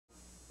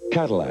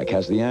Cadillac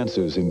has the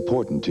answers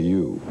important to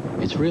you.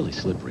 It's really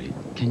slippery.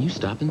 Can you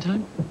stop in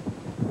time?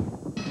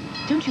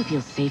 Don't you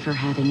feel safer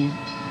having it?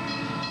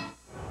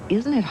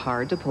 Isn't it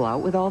hard to pull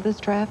out with all this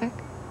traffic?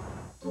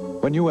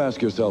 When you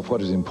ask yourself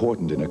what is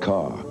important in a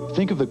car,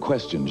 think of the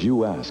questions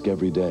you ask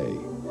every day.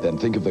 Then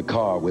think of the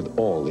car with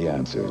all the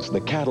answers,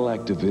 the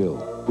Cadillac DeVille,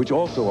 which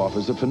also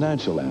offers a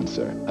financial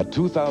answer, a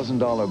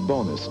 $2,000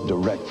 bonus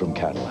direct from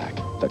Cadillac.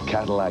 The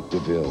Cadillac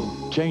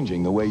DeVille,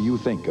 changing the way you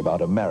think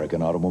about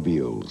American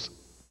automobiles.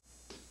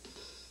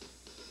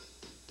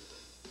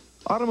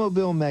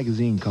 Automobile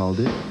Magazine called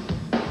it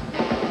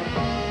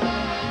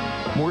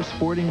more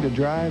sporting to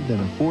drive than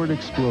a Ford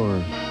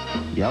Explorer.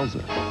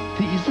 Yowza.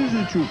 The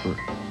Isuzu Trooper,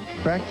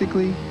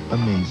 practically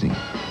amazing.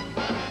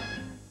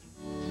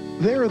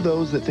 There are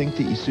those that think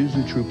the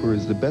Isuzu Trooper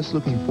is the best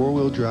looking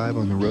four-wheel drive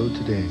on the road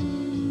today.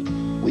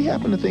 We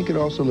happen to think it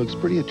also looks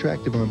pretty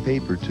attractive on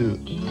paper too.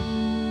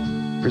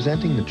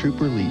 Presenting the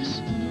Trooper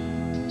Lease.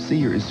 See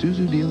your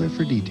Isuzu dealer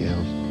for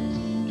details.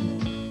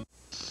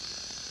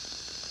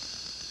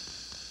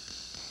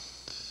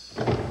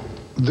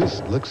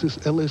 This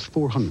Lexus LS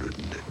 400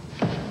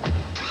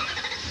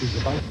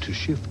 is about to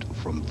shift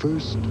from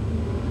first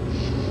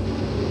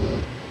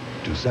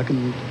to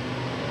second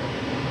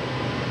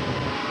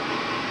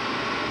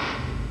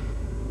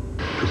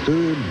to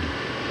third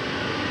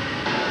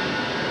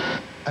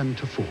and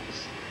to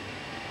fourth.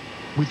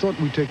 We thought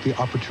we'd take the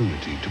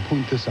opportunity to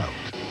point this out.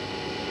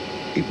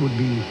 It would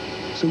be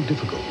so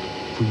difficult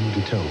for you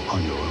to tell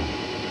on your own.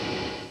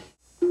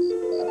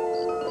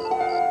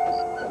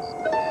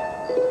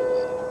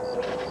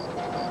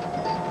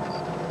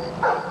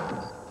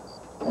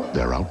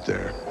 They're out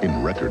there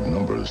in record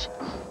numbers,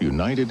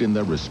 united in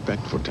their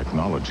respect for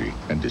technology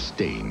and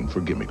disdain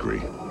for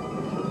gimmickry,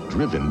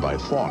 driven by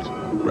thought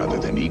rather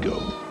than ego.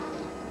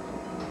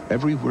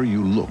 Everywhere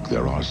you look,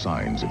 there are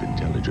signs of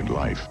intelligent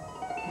life.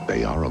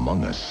 They are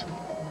among us.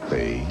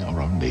 They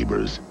are our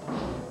neighbors.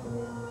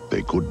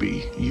 They could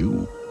be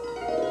you.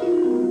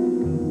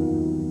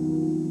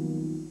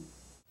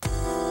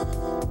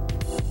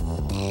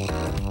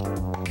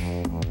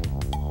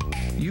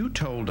 You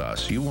told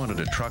us you wanted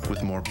a truck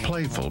with more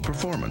playful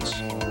performance.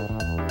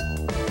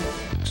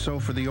 So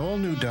for the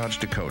all-new Dodge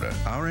Dakota,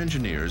 our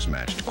engineers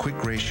matched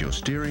quick ratio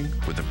steering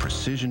with a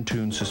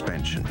precision-tuned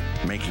suspension,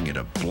 making it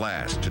a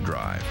blast to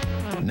drive.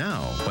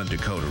 Now, when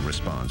Dakota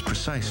responds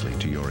precisely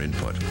to your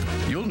input,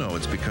 you'll know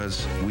it's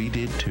because we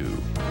did too.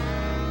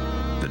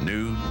 The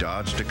new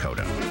Dodge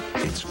Dakota.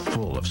 It's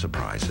full of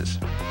surprises.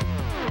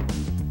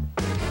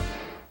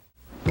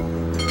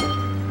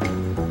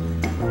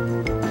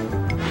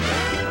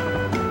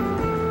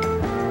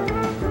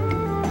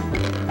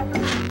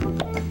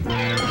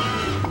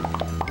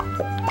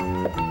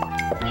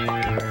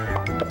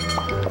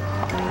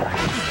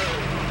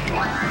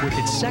 With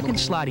its second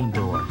sliding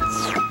door,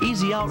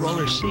 easy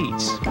out-roller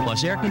seats,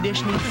 plus air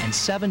conditioning and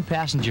 7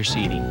 passenger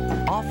seating,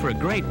 all for a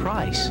great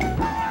price.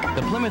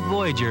 The Plymouth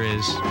Voyager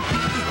is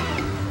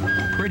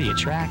pretty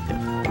attractive.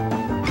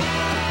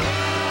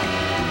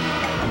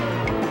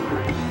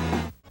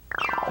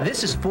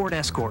 This is Ford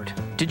Escort.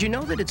 Did you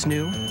know that it's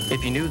new?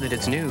 If you knew that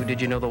it's new, did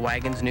you know the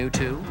wagon's new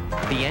too?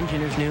 The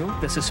engine is new,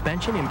 the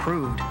suspension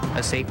improved.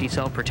 A safety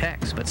cell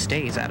protects but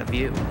stays out of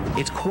view.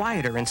 It's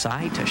quieter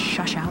inside to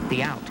shush out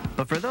the out.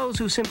 But for those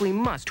who simply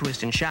must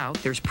twist and shout,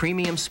 there's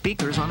premium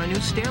speakers on a new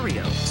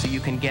stereo, so you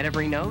can get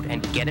every note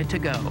and get it to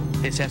go.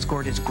 This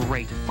Escort is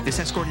great. This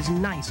Escort is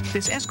nice.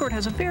 This Escort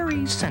has a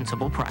very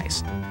sensible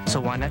price. So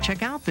why not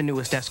check out the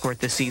newest Escort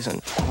this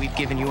season? We've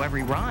given you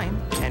every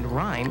rhyme and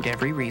rhymed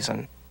every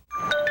reason.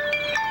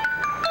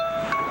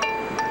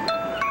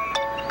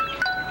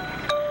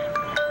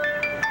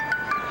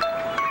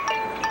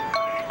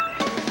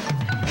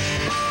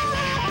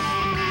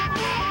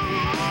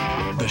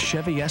 The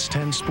Chevy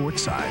S10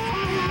 Sports Side.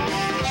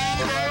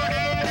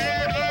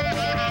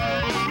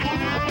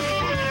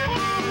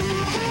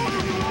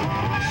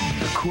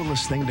 The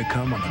coolest thing to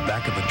come on the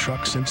back of a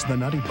truck since the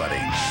Nutty Buddy.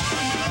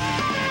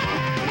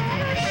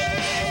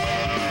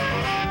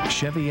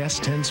 Chevy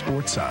S10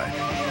 Sports Side,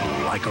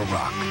 like a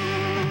rock.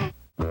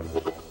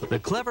 The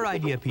clever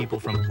idea people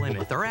from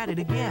Plymouth are at it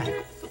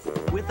again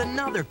with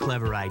another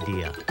clever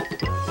idea.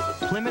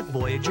 Plymouth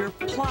Voyager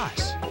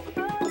Plus.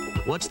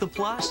 What's the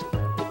plus?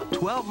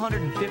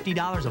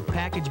 $1,250 of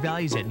package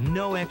values at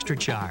no extra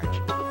charge.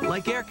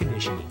 Like air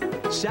conditioning,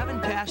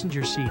 7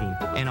 passenger seating,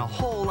 and a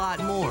whole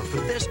lot more for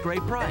this great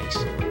price.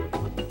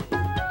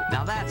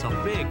 Now that's a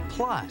big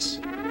plus.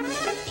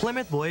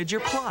 Plymouth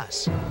Voyager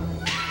Plus.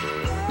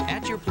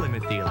 At your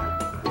Plymouth dealer.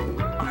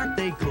 Aren't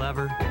they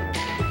clever?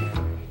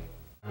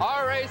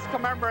 Our race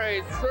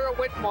commemorates Sir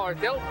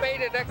Whitmore's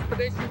ill-fated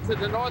expedition to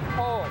the North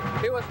Pole.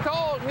 He was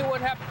told he would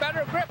have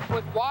better grip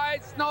with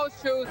wide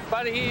snowshoes,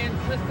 but he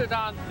insisted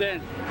on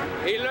thin.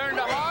 He learned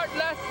a hard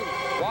lesson.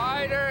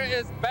 Wider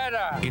is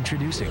better.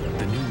 Introducing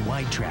the new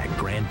Wide Track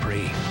Grand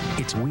Prix.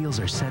 Its wheels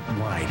are set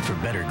wide for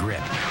better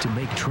grip to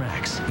make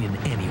tracks in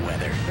any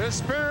weather. The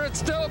spirit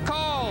still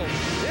calls.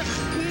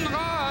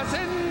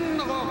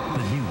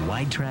 The new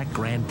Wide Track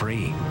Grand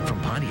Prix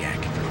from Pontiac.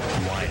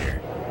 Wider,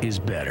 is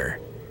better.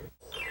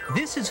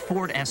 This is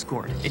Ford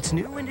Escort. It's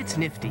new and it's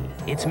nifty.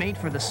 It's made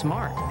for the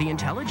smart, the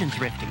intelligent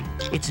thrifty.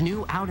 It's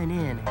new out and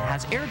in,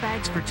 has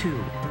airbags for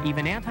 2.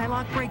 Even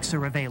anti-lock brakes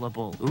are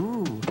available.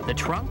 Ooh, the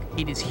trunk,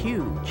 it is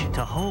huge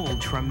to hold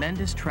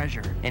tremendous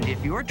treasure. And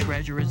if your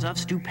treasure is of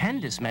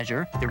stupendous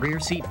measure, the rear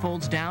seat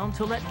folds down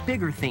to let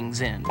bigger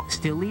things in,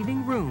 still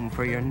leaving room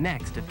for your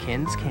next of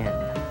kin's kin.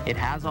 It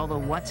has all the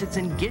whatsits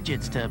and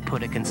gidgets, to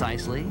put it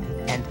concisely,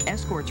 and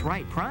Escort's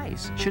right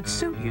price should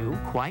suit you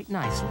quite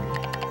nicely.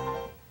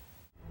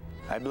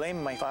 I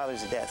blame my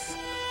father's death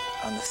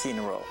on the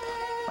thin rope.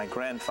 My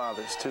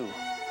grandfather's too.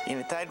 In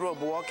a tightrope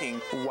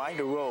walking, a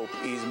wider rope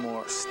is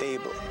more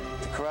stable.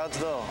 The crowds,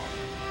 though,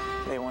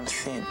 they want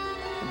thin.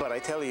 But I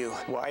tell you,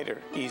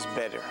 wider is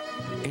better.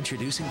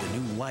 Introducing the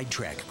new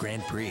wide-track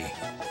Grand Prix.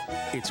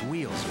 Its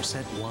wheels are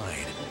set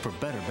wide for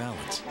better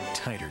balance,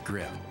 tighter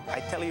grip. I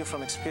tell you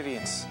from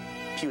experience,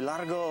 più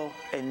largo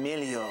e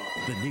meglio.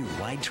 The new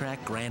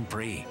wide-track Grand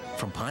Prix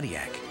from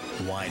Pontiac.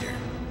 Wider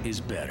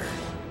is better.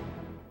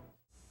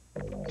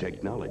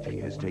 Technology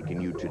has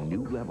taken you to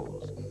new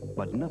levels,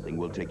 but nothing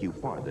will take you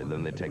farther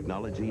than the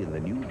technology in the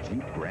new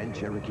Jeep Grand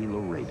Cherokee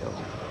Laredo.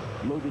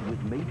 Loaded with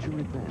major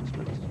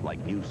advancements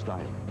like new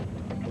styling,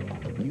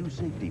 new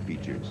safety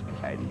features,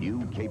 and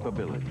new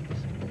capabilities.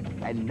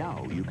 And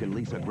now you can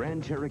lease a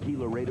Grand Cherokee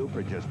Laredo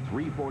for just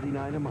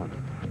 $349 a month.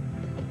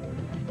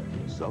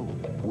 So,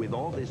 with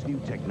all this new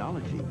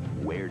technology,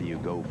 where do you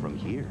go from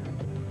here?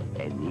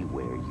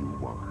 Anywhere you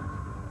want.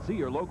 See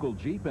your local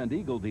Jeep and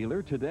Eagle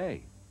dealer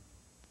today.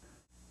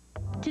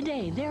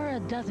 Today, there are a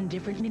dozen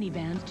different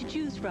minivans to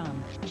choose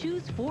from.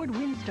 Choose Ford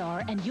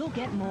Windstar and you'll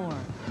get more.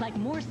 Like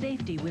more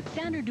safety with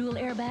standard dual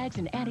airbags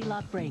and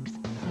anti-lock brakes.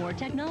 More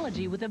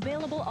technology with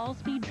available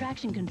all-speed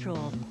traction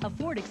control, a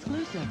Ford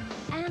exclusive,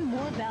 and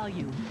more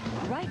value.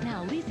 Right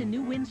now, lease a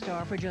new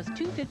Windstar for just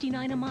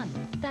 $259 a month.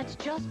 That's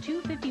just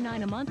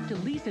 $259 a month to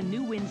lease a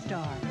new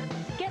Windstar.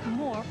 Get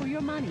more for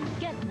your money.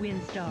 Get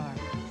Windstar.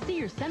 See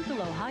your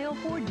Central Ohio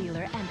Ford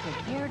dealer and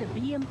prepare to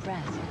be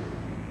impressed.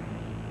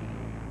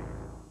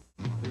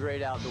 The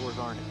great outdoors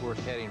aren't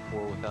worth heading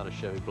for without a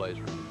Chevy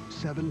Blazer.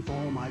 7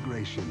 fall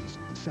migrations,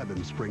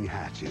 7 spring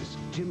hatches.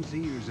 Jim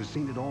Sears has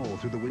seen it all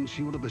through the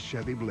windshield of a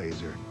Chevy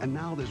Blazer. And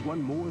now there's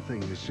one more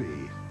thing to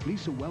see.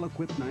 Lease a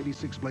well-equipped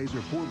 96 Blazer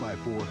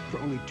 4x4 for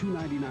only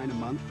 $299 a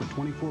month for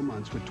 24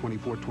 months with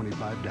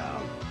 $24.25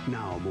 down.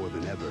 Now more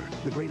than ever,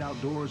 the great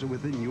outdoors are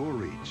within your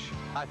reach.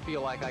 I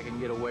feel like I can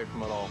get away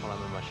from it all when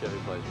I'm in my Chevy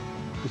Blazer.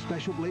 The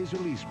special Blazer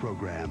lease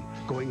program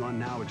going on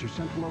now at your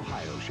Central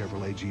Ohio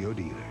Chevrolet Geo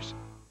dealers.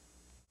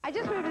 I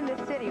just moved in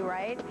this city,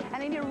 right?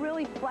 And I need a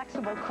really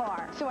flexible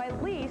car. So I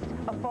leased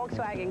a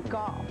Volkswagen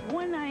Golf,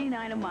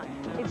 $199 a month.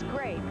 It's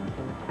great.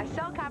 I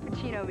sell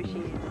cappuccino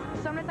machines.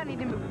 Sometimes I need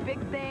to move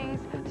big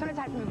things, sometimes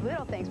I have to move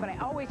little things, but I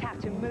always have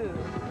to move.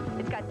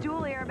 It's got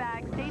dual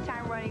airbags,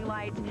 daytime running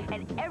lights,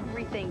 and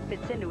everything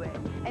fits into it.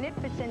 And it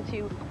fits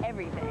into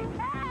everything.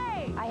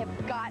 Hey! I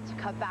have got to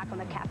cut back on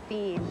the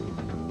caffeine.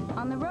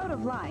 On the road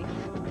of life,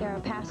 there are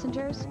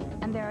passengers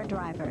and there are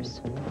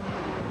drivers.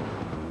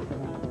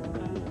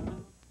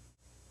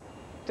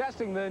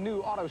 Testing the new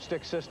auto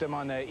stick system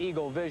on the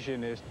Eagle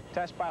Vision is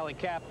Test Pilot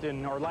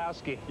Captain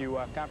Orlowski. You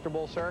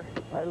comfortable, sir?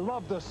 I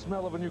love the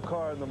smell of a new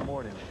car in the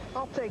morning.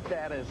 I'll take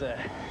that as a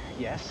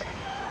yes.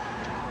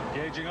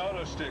 Engaging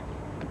auto stick.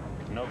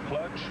 No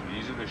clutch,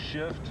 easy to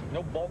shift.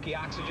 No bulky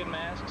oxygen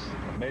masks.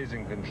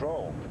 Amazing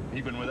control,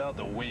 even without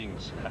the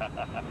wings.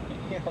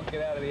 You don't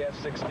get out of the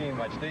F-16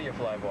 much, do you,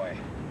 Flyboy?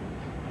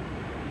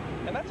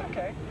 And that's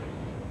okay.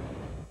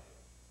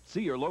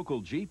 See your local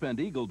Jeep and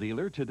Eagle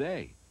dealer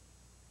today.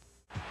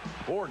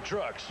 Ford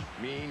trucks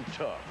mean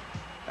tough.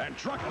 And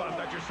Truck Month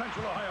at your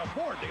Central Ohio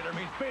Ford dealer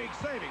means big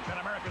savings on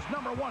America's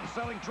 #1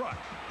 selling truck.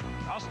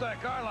 I'll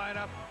stack our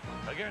lineup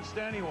against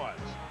anyone's.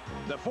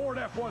 The Ford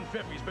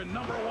F-150's been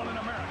 #1 in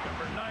America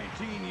for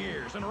 19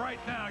 years. And right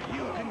now,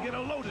 you can get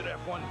a loaded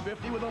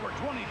F-150 with over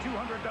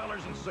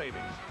 $2,200 in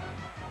savings.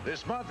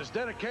 This month is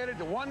dedicated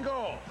to one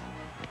goal,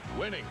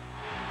 winning.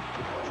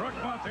 Truck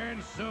Month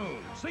ends soon.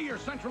 See your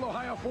Central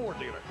Ohio Ford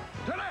dealer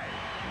today.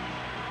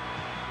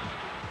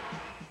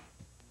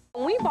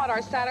 We bought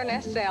our Saturn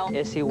SL.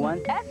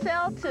 SE1?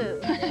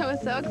 SL2. I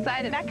was so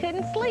excited I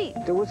couldn't sleep.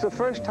 It was the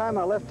first time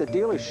I left the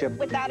dealership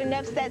Without an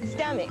upset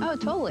stomach. Oh,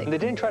 totally. They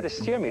didn't try to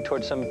steer me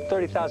towards some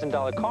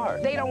 $30,000 car.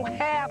 They don't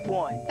have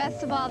one.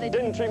 Best of all, they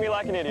didn't treat me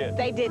like an idiot.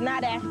 They did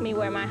not ask me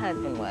where my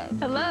husband was.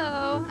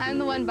 Hello, I'm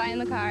the one buying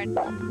the car.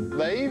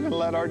 They even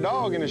let our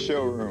dog in the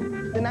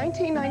showroom. The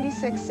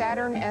 1996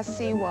 Saturn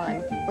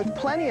SC1 with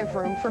plenty of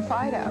room for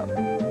Fido.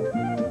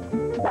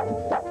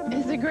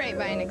 It's a great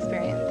buying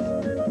experience.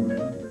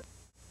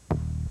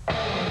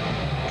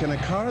 Can a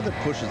car that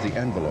pushes the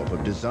envelope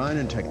of design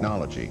and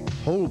technology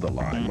hold the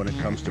line when it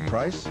comes to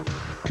price?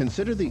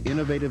 Consider the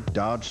innovative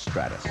Dodge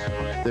Stratus.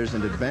 There's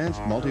an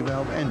advanced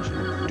multi-valve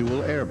engine,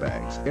 dual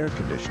airbags, air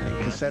conditioning,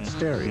 cassette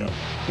stereo.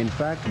 In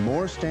fact,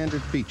 more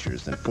standard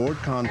features than Ford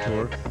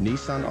Contour,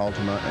 Nissan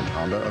Altima, and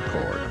Honda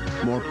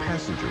Accord. More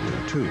passenger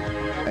room, too.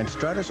 And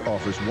Stratus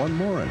offers one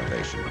more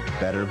innovation,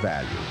 better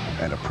value,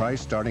 and a price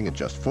starting at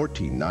just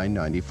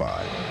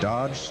 $14,995.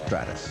 Dodge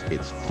Stratus.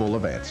 It's full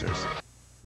of answers.